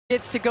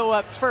gets to go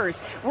up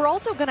first. We're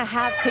also going to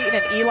have Peyton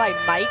and Eli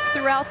mic'd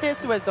throughout this,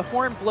 so as the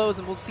horn blows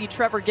and we'll see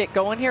Trevor get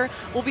going here,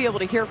 we'll be able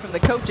to hear from the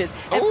coaches.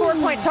 And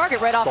 4-point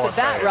target right off the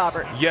bat,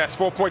 Robert. Yes,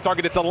 4-point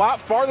target. It's a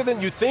lot farther than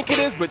you think it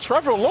is, but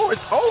Trevor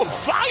Lawrence on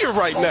fire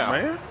right now.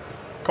 Man.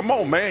 Come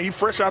on, man. He's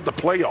fresh out the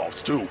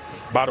playoffs, too,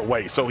 by the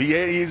way. So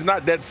he's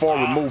not that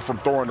far removed from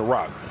throwing the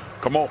rock.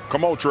 Come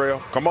on, Trail.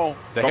 Come on.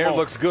 The hair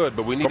looks good,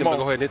 but we need him to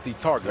go ahead and hit these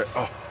targets.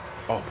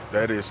 Oh,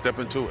 that is. Step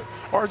into it.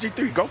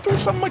 RG3, go through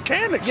some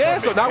mechanics. Yeah,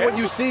 so now when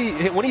you see,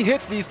 when he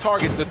hits these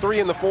targets, the 3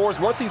 and the 4s,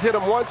 once he's hit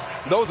them once,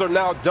 those are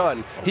now done.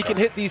 Okay. He can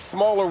hit these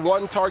smaller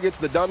 1 targets,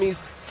 the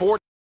dummies, 4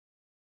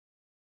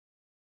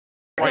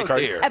 right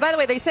there. And by the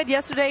way, they said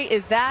yesterday,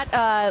 is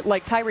that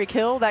like Tyreek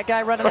Hill, that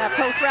guy running that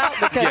post route?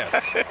 Because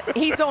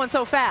he's going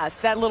so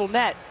fast, that little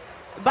net.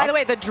 By the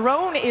way, the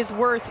drone is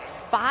worth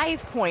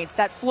 5 points.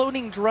 That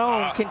floating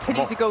drone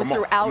continues to go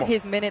throughout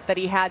his minute that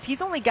he has.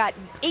 He's only got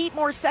 8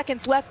 more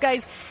seconds left,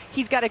 guys.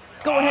 He's got to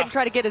go ahead and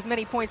try to get as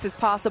many points as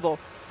possible.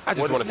 I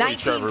just want to see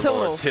Trevor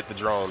Lawrence hit the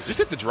drone. Just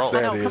hit the drone.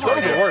 Don't even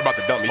worry about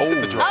the dummy. Just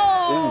hit the drone.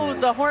 Oh,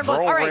 the horn blows.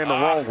 All right. Ran the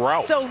wrong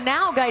route. So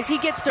now, guys, he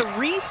gets to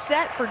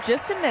reset for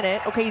just a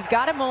minute. Okay, he's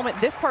got a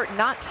moment. This part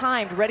not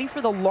timed. Ready for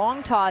the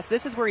long toss.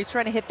 This is where he's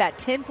trying to hit that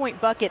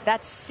 10-point bucket.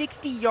 That's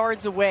 60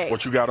 yards away.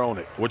 What you got on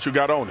it? What you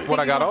got on it? What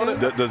I got on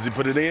it? Does he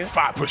put it in?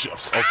 5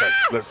 push-ups. Okay,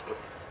 let's.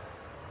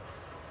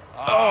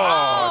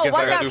 I guess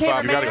I got to do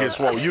 5. You got to get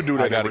swole. You do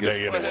that every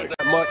day anyway.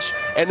 That much,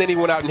 and then he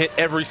went out and hit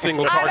every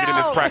single target in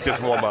his practice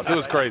warm-up. It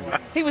was crazy.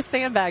 He was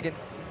sandbagging.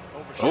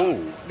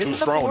 Oh, too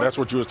strong. That's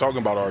what you was talking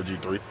about,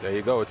 RG3. There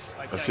you go.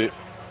 That's it.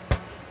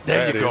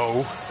 There you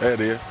go. There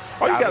it is.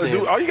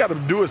 All you got to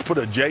do is put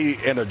a J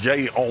and a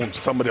J on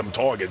some of them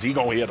targets. He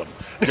gonna hit them.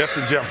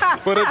 Justin Jefferson.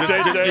 Put a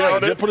JJ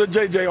on it. Just put a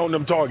JJ on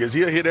them targets.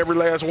 He'll hit every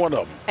last one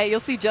of them. Hey,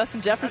 you'll see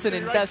Justin Jefferson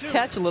in best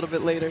catch a little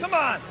bit later. Come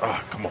on.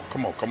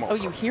 Come on. Oh,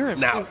 you hear him.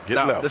 Now,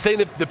 left. The thing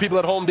that the people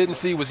at home didn't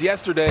see was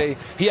yesterday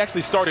he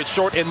actually started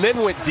short and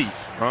then went deep.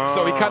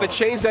 So he kind of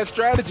changed that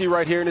strategy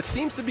right here, and it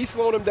seems to be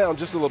slowing him down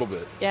just a little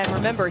bit. Yeah, and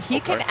remember, he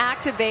can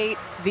activate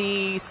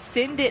the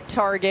send it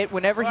target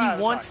whenever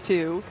he wants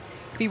to.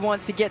 If he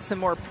wants to get some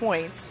more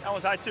points. That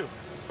was high too.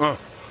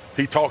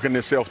 He talking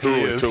himself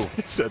through it too.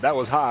 He said that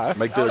was high.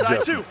 Make the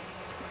adjustment.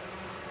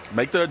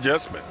 Make the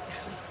adjustment.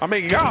 I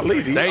mean,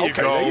 golly. There you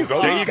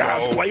go. These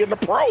guys play in the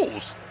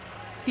pros.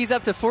 He's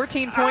up to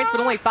 14 points, but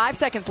only 5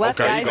 seconds left,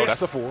 guys. Okay,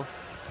 that's a 4.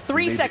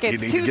 3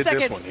 seconds, 2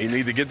 seconds. He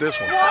needs to get this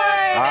one. 1,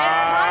 and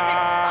time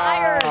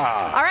expires.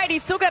 All right,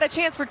 he's still got a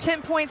chance for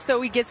 10 points, though.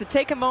 He gets to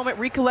take a moment,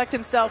 recollect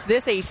himself.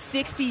 This a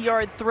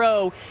 60-yard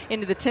throw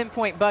into the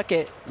 10-point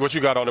bucket. What you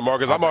got on it,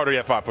 Marcus? I'm already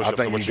at 5 push-ups.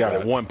 I think he got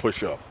it. 1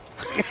 push-up.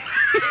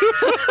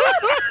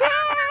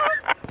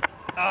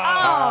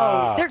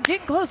 Oh, they're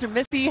getting closer.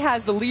 Missy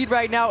has the lead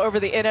right now over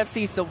the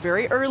NFC. Still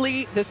very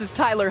early. This is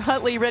Tyler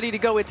Huntley ready to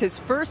go. It's his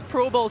first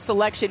Pro Bowl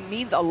selection.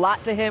 Means a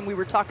lot to him. We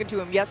were talking to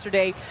him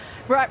yesterday.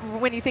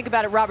 When you think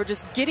about it, Robert,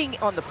 just getting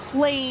on the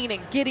plane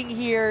and getting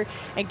here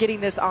and getting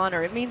this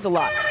honor, it means a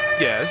lot.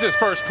 Yeah, this is his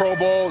first Pro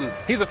Bowl, and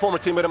he's a former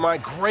teammate of mine.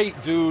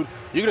 Great dude.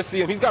 You're going to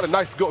see him. He's got a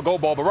nice goal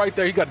ball, but right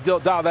there, you got to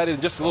dial that in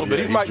just a little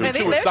bit. He might be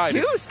too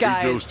excited.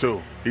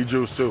 He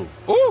juiced too.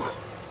 Ooh.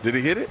 Did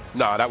he hit it?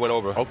 Nah, that went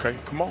over. Okay,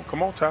 come on,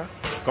 Ty.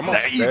 Come on.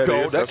 There you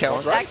go. That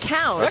counts, right?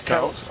 That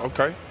counts.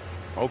 Okay.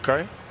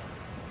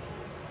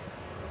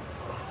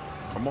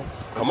 Come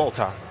on,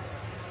 Ty.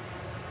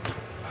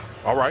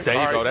 All right. There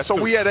you go. That's so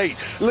we at 8.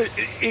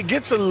 It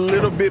gets a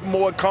little bit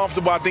more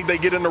comfortable. I think they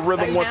get in the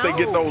rhythm once they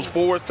get those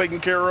 4s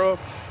taken care of.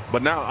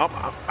 But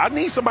now I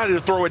need somebody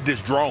to throw at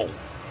this drone.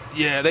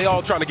 Yeah, they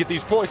all trying to get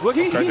these points. Look,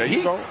 he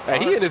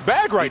in his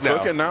bag right now.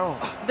 Cooking now.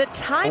 The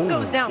time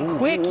goes down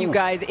quick, you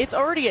guys. It's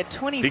already at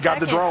 20 seconds. He got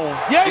the drone.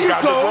 Yeah, you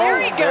go.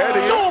 There you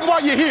go. Show him why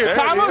you're here,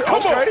 Tyler. Come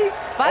on.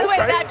 By the way,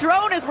 that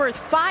drone is worth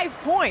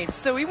 5 points,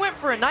 so he went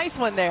for a nice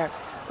one there.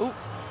 Ooh.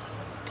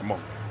 Come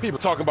on. People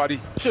talking about he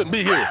shouldn't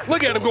be here.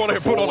 Look at him going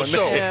ahead and put on a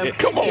show. Yeah,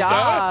 come on,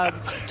 man.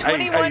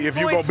 21 if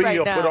you're going to be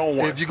here, put on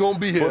one. If you're going to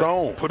be here,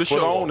 put a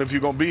show on if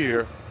you're going to be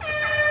here.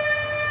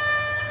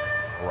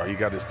 All right, he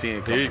got his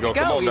 10 coming. There you go.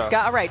 Come on He's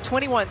got, all right,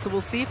 21, so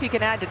we'll see if he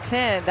can add to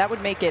 10. That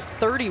would make it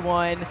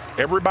 31.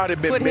 Everybody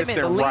been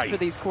missing right for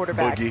these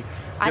quarterbacks. Boogie.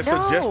 Just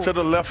adjust to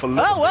the left a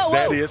little. Whoa.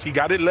 That is, he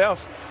got it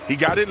left.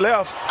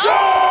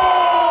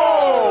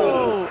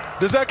 Oh!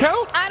 Does that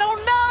count? I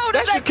don't know.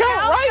 Does that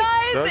count,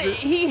 right? Guys?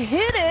 He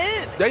hit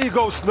it. There you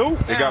go, Snoop.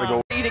 They got to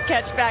go. To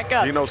catch back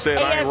up. Said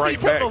I ain't right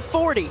back. Total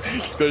 40.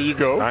 There you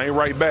go. I ain't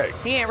right back.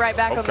 He ain't right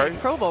back on this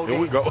Pro Bowl game.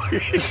 Here we go. Stop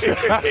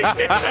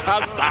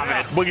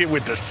it. Boogie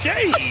with the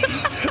shade.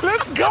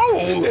 Let's go.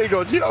 There you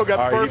go. Gino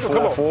got the first one.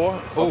 Come on.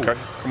 4. Okay,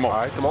 come on. All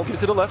right, come on. Get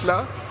it to the left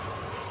now.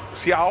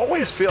 See, I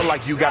always feel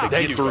like you got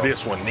to get through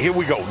this one. Here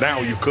we go. Now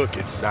you're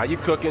cooking. Now you're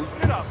cooking.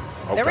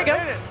 Okay. There we go.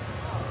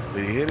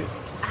 Did he hit it?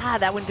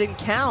 That one didn't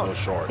count. No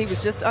shorts. He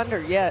was just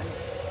under,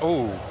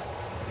 Oh.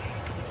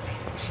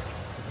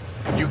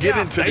 You get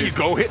into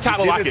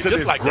this,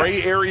 this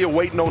gray area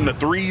waiting on the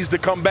threes to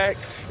come back,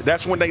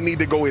 that's when they need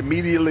to go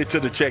immediately to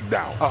the check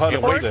down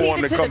and wait for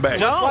them to come back.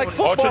 Just like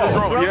football. Or to the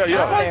drone. Yeah,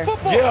 Just like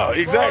football. Yeah,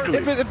 exactly.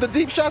 If the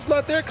deep shot's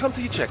not there, come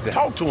to your check down.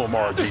 Talk to him,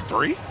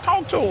 RG3.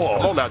 Talk to him.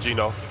 Come on now,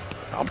 Gino.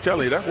 I'm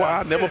telling you, that's why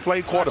I never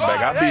played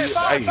quarterback. He's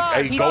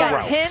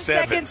got 10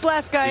 seconds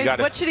left, guys.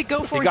 What should he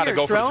go for here? He got to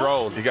go for the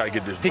drone. He got to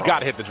get this drone. He got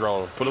to hit the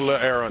drone. Put a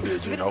little air under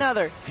it, Give it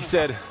another. He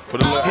said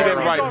put a little he air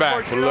didn't write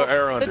back. Put a little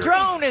air under it. The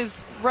drone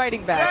is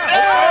writing back.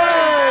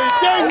 Hey,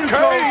 there you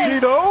go,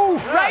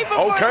 Gino. Right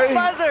before the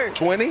buzzer.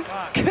 20.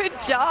 Good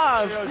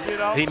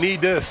job. He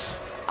need this.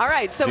 All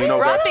right, so we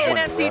brought the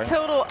NFC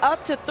total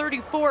up to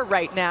 34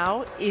 right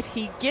now. If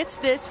he gets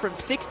this from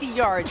 60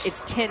 yards,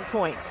 it's 10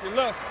 points. Good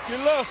luck.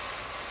 Good luck.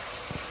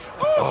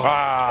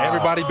 Wow.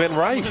 Everybody been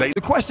right.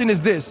 The question is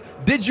this: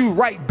 did you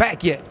write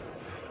back yet?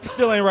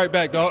 Still ain't right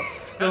back, dog.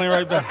 Still ain't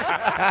right back.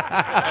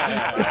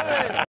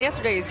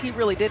 Yesterday, he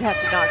really did have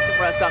to knock some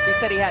rust off. He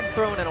said he hadn't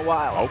thrown in a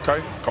while.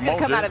 Okay, come on,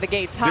 come out of the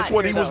gates hot. This is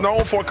what he was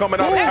known for coming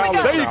out of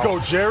college. There you go,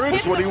 Jared.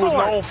 This is what he was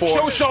known for.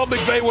 Show Sean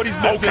McVay what he's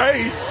missing.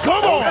 Okay,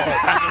 come on.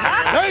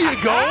 There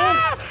you go.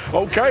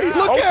 Okay,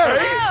 look at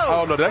it.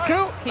 Oh, no, that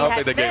count?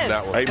 Okay, they gave him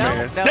that one. Hey,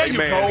 man. There you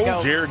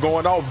go. Jared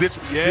going off. This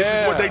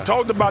is what they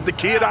talked about, the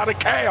kid out of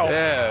Cal.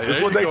 Yeah, this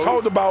is what they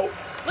talked about.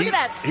 Look at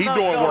that He smoke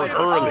doing going. work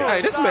early.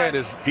 Hey, this man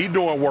is. He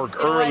doing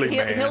work early,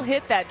 man. He'll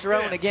hit that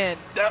drone again.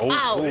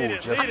 Wow.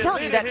 I'm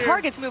telling you, that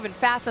target's moving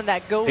fast on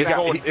that go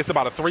route. It's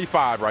about a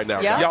 3-5 right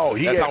now. Yeah. Yo,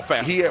 That's how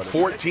fast he had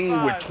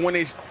 14 with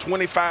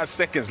 25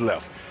 seconds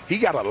left. He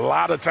got a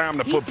lot of time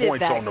to put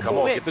points on the board. Come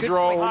on, get the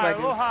drone.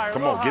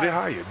 Come on, get it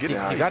higher. Get it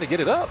higher. You got to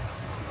get it up.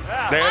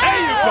 There you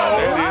go.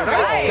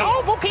 There it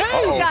is. Okay.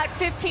 He's got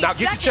 15 now seconds.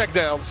 get your check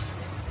downs.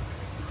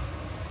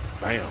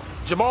 Bam.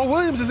 Jamal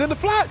Williams is in the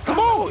flat. Come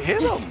on,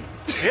 hit him.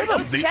 Hit him.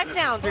 Those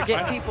checkdowns are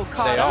getting people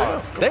caught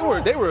up.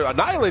 They were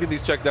annihilating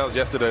these checkdowns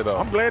yesterday, though.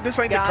 I'm glad this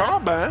ain't the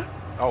combine.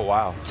 Oh,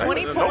 wow.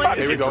 20 points.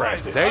 Nobody There you go.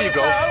 drafted. There you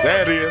go.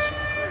 There it is.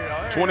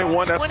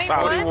 21, that's 21.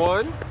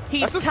 solid. 21.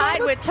 He's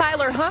tied with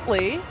Tyler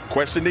Huntley.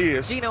 Question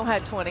is, Gino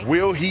had 20.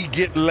 will he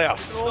get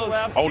left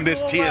on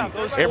this 10?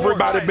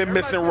 Everybody been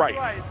missing right.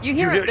 You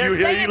hear it. They're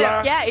saying Eli?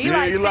 it. Yeah,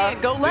 Eli's saying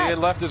go left. Being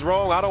left is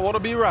wrong. I don't want to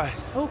be right.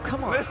 Oh,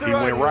 come on. He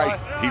went right.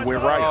 He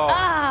went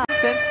right.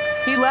 Since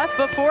he left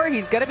before,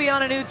 he's going to be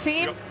on a new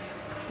team. I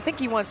think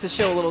he wants to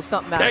show a little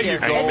something out There here. you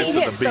go. And he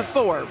hits the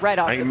 4 right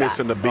off the bat. Ain't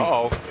missing the beat.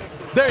 Uh-oh.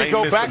 There you Ain't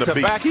go, missing back the to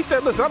beat. back. He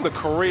said, listen, I'm the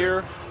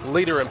career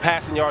leader in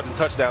passing yards and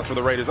touchdowns for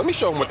the Raiders. Let me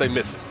show them what they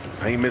missing.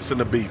 Ain't missing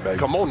the beat, baby.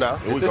 Come on now.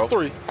 Here we This go.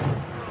 3.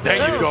 There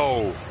you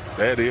go.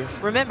 There it is.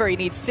 Remember, he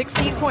needs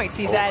 16 points.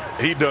 He's at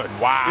He done.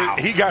 Wow.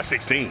 He got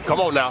 16. Come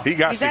on now. He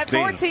got he's 16.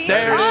 at 14.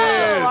 There it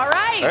is. All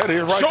right. That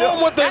is right Show there.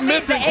 them what they're That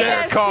means missing, the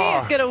Derek AFC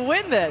Carr. is going to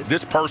win this.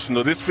 This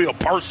personal. This feel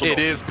personal. It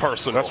is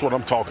personal. That's what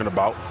I'm talking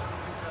about.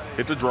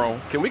 Hit the drone.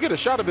 Can we get a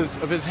shot of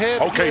his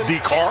head? Okay, again? D.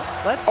 Carr.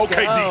 Let's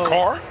okay, go. D.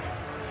 Carr.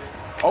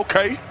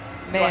 Okay.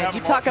 Man,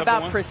 you talk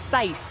about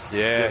precise. Yeah,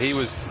 Yes. he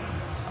was.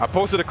 I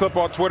posted a clip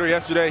on Twitter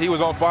yesterday. He was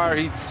on fire.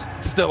 He's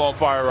still on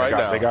fire right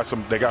now. They got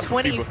some people.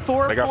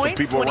 24 They got some points,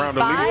 people around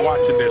the 25. league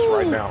watching this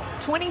right now.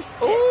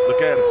 26.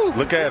 Look at it.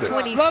 Look at it.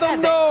 27. Let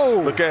him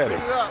know. Look at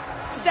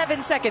it.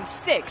 7 seconds.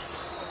 6,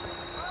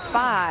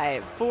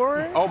 5,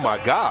 4, Oh my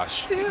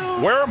gosh. 2.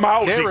 Wear him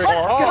out, D. Derek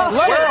Carr. Carr.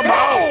 Wear him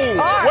out.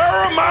 Carr.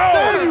 Wear him out.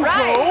 There you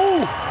Right.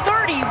 go.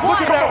 31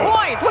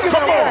 points. Look at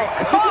Come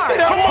that. on.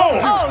 Come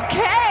on.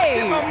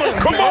 Okay.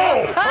 Come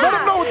on. Let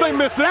him know what they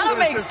missing. That'll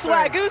make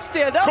Swagoo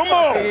stand up Come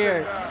over on.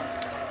 here.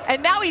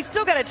 And now he's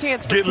still got a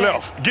chance for Get 10.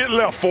 left. Get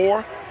left,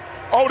 4.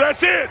 Oh,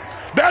 that's it.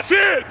 That's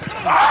it.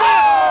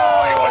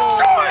 Oh, he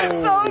was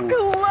short. So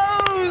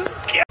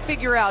close.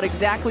 Figure out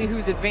exactly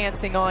who's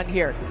advancing on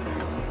here.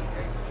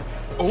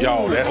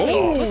 Yo, that's tough.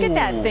 Look at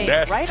that thing.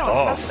 That's right on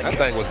tough. top of That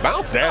thing was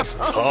bouncing. That's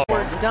tough.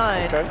 We're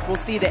done. Okay. We'll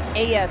see the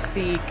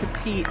AFC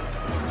compete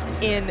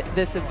in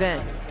this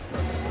event.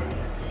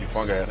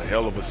 Ufunga had a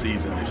hell of a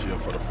season this year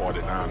for the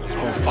 49ers.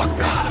 Oh, fuck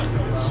God.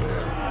 Yes,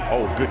 sir.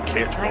 Oh, good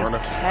catch, Nice Warner.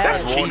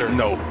 catch. That's cheating,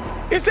 though.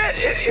 Is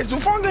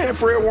Ufunga and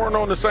Fred Warner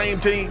on the same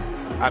team?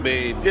 I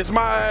mean, Is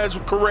my eyes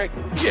correct?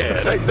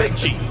 Yeah, they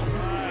cheat.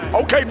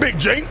 Okay, Big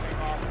J.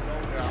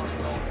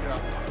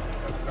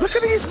 Look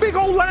at these big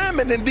old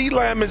linemen and D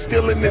linemen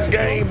still in this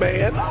game,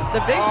 man. The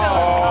big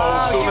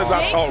fella. as soon as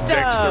I told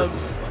Dexter.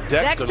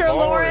 Dexter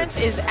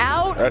Lawrence is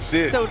out. That's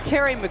it. So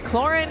Terry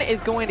McLaurin is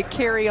going to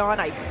carry on,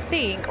 I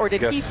think, or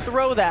did he Yes.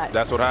 throw that?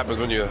 that's what happens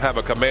when you have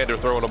a commander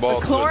throwing the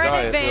ball McLaurin to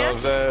a giant.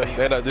 advanced. You know what I'm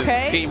saying? And, just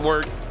Okay.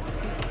 teamwork.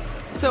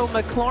 So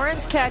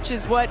McLaurin's catch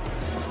is what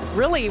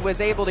really was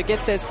able to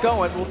get this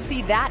going. We'll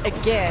see that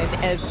again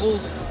as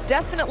we'll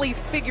definitely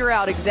figure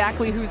out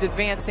exactly who's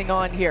advancing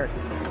on here.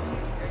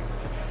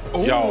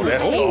 Yo,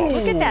 that's Jeez, tough.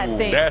 look at that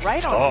thing. That's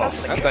right on top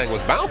tough. of That the thing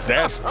was bouncing.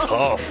 That's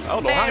tough. I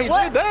don't know how Man, he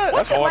what- did that.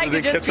 what's That's it harder like than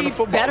to just catching be a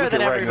football. better Look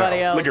than at everybody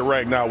Ragnar. else? Look at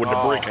Ragnar with the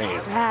brick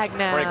hands.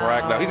 Ragnar. Frank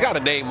Ragnar. He's got a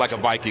name like a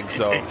Viking,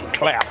 so.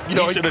 Clap. You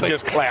know, he should have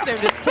just clapped. They're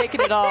just taking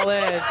it all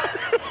in.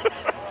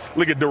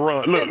 Look at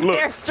Duran. Look.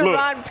 There's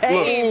Deron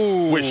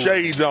Payne. Look, with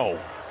shades on.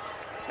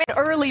 An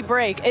early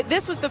break.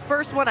 This was the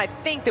first one I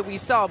think that we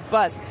saw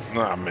bust.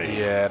 Nah, man.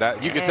 Yeah,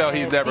 you can tell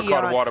he's never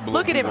caught a water balloon.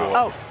 Look at him.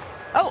 before.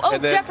 Oh,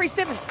 Jeffrey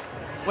Simmons.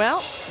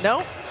 Well,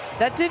 no,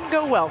 that didn't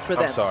go well for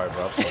them. I'm sorry,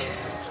 bro. I'm sorry.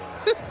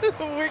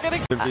 We're going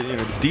to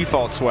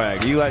default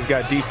swag. Eli's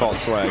got default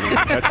swag.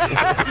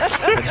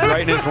 That's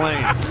right in his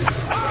lane.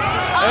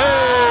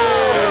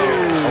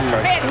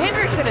 Okay. Man,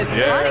 Hendrickson is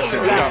running, you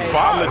guys.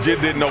 I legit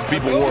didn't know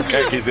people wore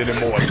khakis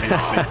anymore at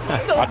TNC.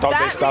 So I thought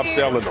they stopped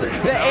selling them.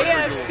 The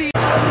AFC.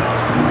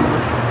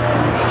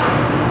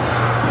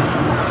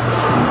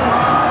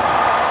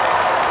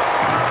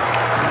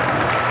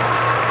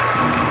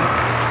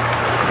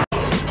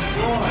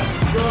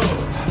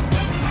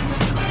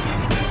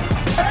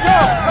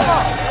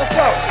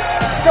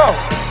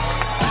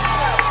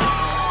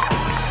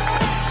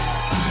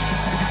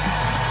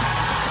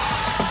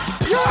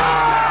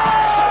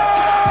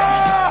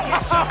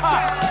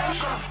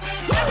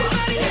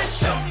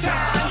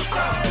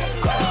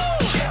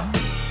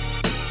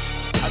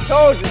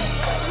 Told you.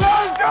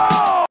 Let's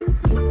go!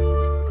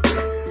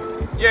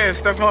 Yeah, it's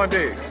Stephon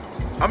Diggs.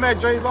 I'm at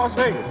Jay's Las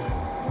Vegas.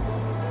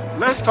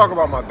 Let's talk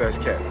about my best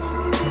catch.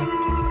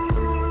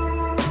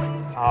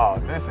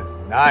 Oh, this is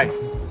nice.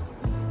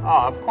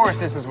 Oh, of course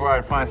this is where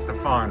I'd find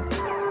Stephon.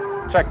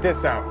 Check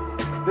this out.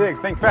 Diggs,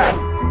 think fast.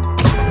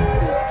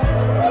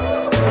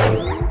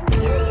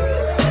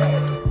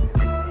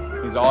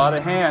 He's all out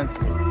of hands.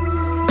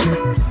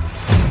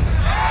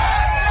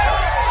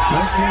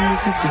 Nothing you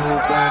can do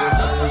about it,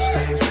 I'ma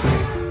stay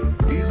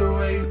free. Either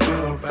way you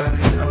go about it,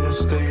 I'ma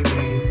stay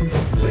me.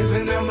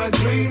 Living out my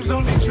dreams,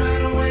 don't be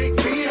trying to wake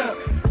me up.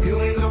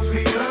 You ain't gon'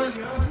 feel us,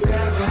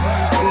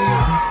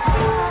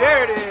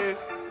 there it is.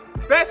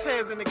 Best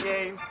hands in the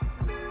game,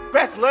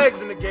 best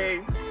legs in the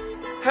game.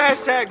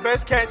 Hashtag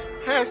best catch,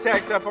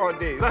 hashtag Stephon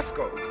Diggs. Let's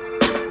go.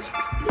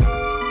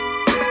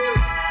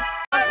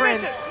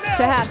 Friends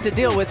to have to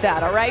deal with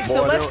that, all right?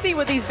 So let's see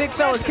what these big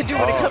fellas can do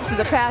when it comes to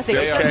the passing.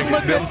 It doesn't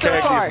look good so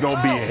far. It's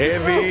gonna be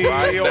heavy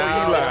Right on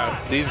now, Eli.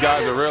 these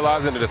guys are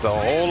realizing that it's a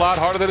whole lot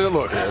harder than it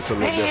looks. Yeah, it's a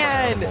little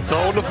different.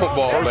 Throwing the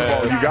football, First man. of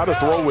all, you got to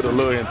throw with a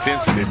little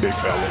intensity, big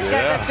fellas.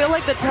 Guys, I feel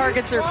like the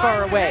targets are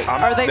far away.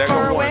 Are they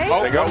far away?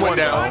 Oh, they got one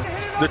down.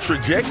 The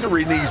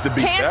trajectory needs to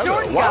be Cam better.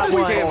 Jordan Why got is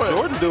one. Cam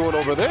Jordan doing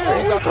over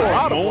there? He got the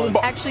bottom.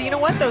 Actually, you know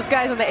what? Those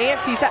guys on the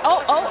AFC side.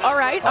 Oh, all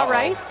right, all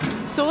right.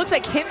 So it looks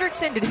like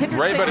Hendrickson. Did Hendrickson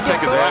Ray better get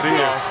take his both? hat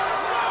off.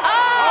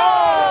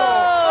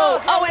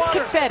 Oh, it's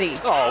confetti.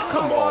 Oh,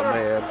 come on,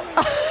 man.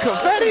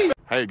 Confetti.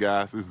 Hey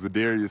guys, this is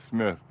Zadarius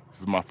Smith. This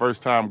is my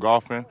first time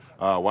golfing.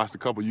 Watched a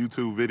couple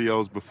YouTube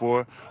videos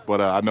before,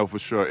 but I know for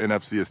sure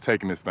NFC is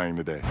taking this thing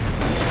today.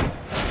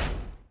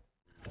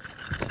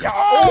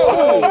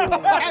 Oh!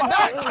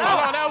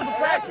 That was a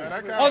practice.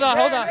 Hold on.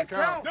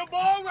 The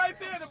ball right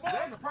there. The ball.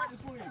 That's a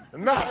practice swing.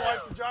 No,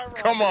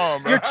 come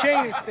on, man. Your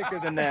chain is thicker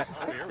than that.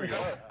 Here we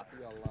go.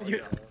 We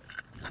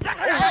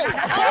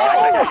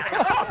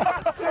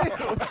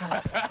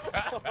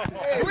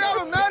have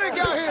a medic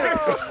out here.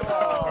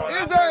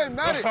 Is there a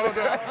medic?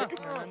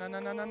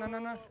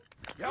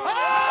 No.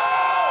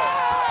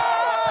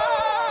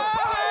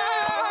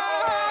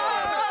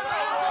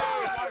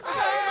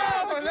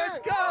 Let's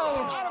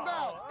go.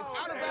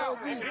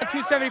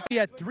 270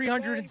 at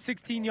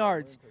 316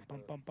 yards.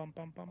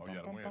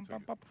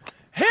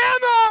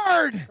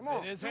 Hammered!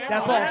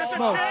 That ball is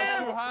smoked.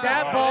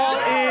 That ball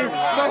is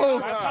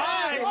smoked.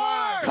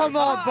 Come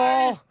on,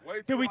 ball.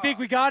 Did we think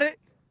we got it?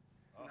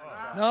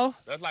 No?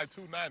 That's like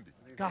 290.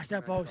 Gosh,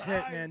 that ball was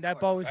hit, man. That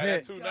ball was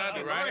hit.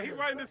 290, right? He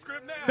writing the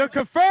script now. The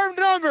confirmed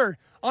number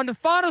on the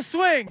final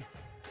swing,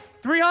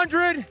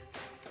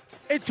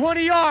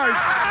 320 yards.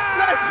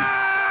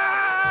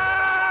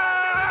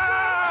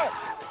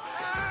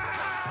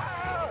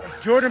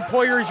 Jordan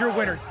Poyer is your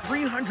winner.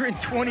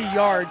 320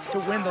 yards to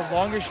win the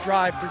longest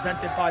drive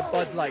presented by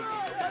Bud Light.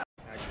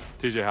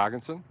 TJ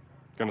Hockenson,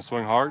 gonna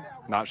swing hard,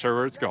 not sure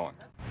where it's going.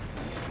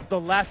 The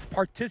last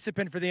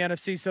participant for the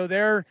NFC, so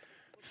their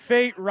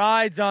fate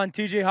rides on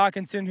TJ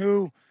Hockenson,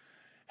 who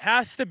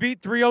has to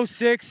beat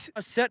 306,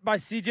 a set by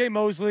CJ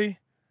Mosley.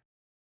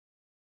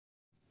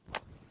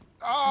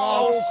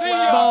 Smoked.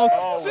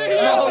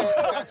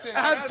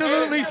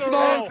 Absolutely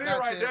smoked.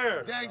 That's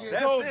it. Dang it.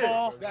 That's it.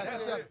 Ball.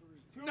 That's it.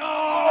 No!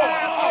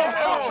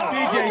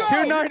 TJ,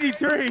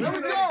 293. Here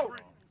we go.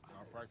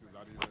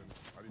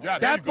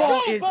 That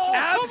ball is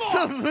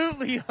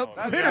absolutely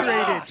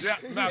obliterated. It's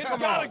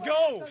gotta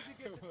go.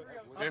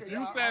 If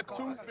you said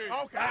 250.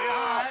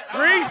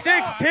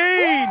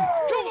 316.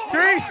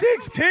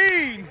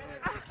 316.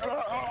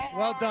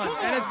 Well done.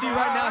 NFC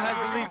right now has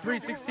the lead,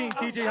 316,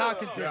 TJ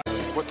Hockenson.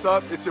 What's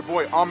up? It's your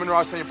boy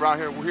Amon-Ra St. Brown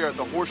here. We're here at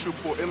the Horseshoe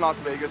Pool in Las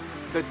Vegas,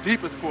 the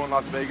deepest pool in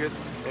Las Vegas.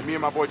 And me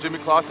and my boy Jimmy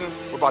Clausen,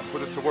 we're about to put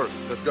this to work.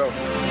 Let's go.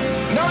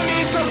 No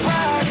need to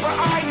brag, but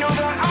I knew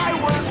that I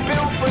was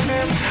built for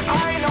this.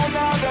 I know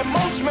now that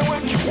most men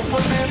would kill for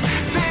this.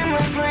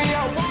 Seamlessly,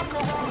 I walk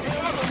around in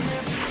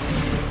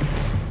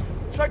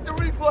Check the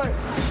replay.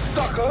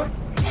 sucker.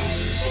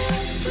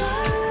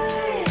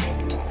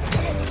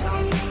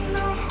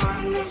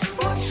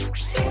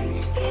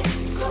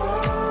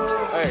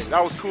 Hey,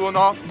 That was cool and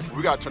all, but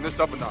we got to turn this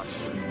up a notch.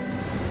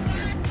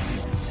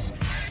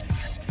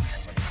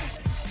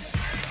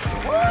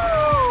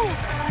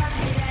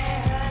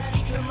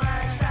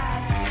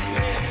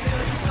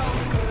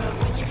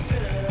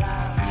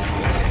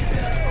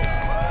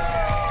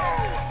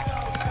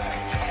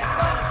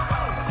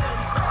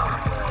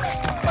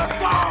 Let's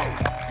go!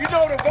 You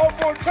know to vote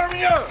for it, turn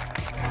me up!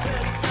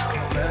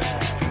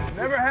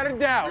 Never had a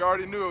doubt. We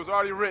already knew, it was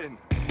already written.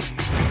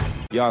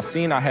 Y'all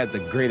seen I had the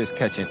greatest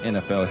catch in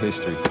NFL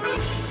history.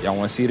 Y'all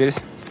want to see this?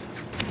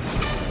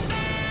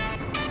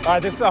 All right,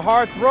 this is a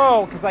hard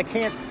throw because I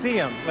can't see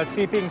him. Let's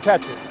see if he can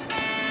catch it.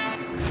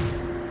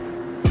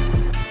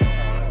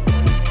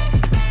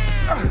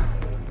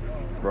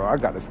 Bro, I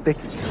got a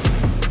sticky.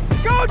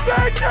 Go,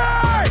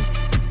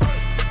 JJ!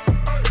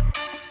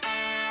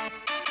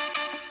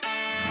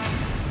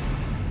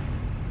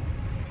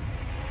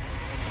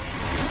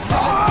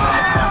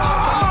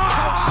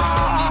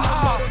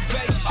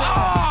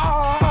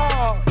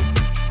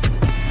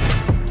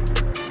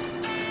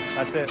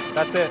 That's it.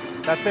 That's it.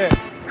 That's it.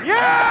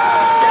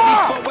 Yeah! Ready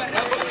for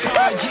whatever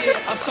comes,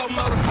 yeah, I'm so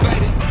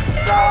motivated.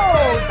 Go!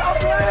 Stop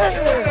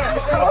playing!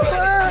 Stop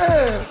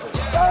playing!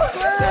 Stop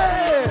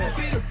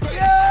playing!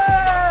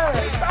 Yeah!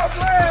 Stop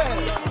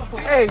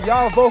playing! Hey,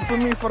 y'all vote for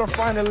me for the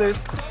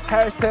finalists.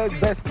 Hashtag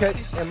best catch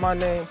in my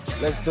name.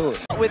 Let's do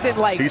it. Within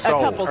like a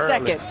couple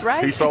seconds,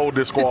 right? He sold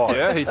this squad.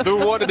 Yeah, he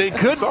threw one and they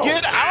couldn't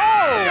get out.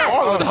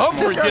 Marlon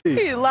Humphrey.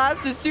 He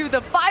lost his shoe.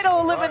 The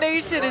final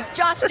elimination is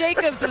Josh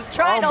Jacobs was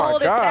trying to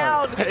hold it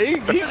down. He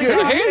could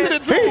have handed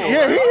it to him.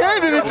 Yeah, he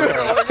handed it to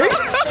him.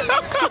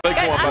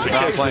 Guys, I'm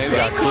Not playing.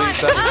 Got clean.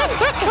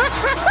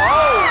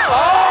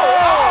 oh!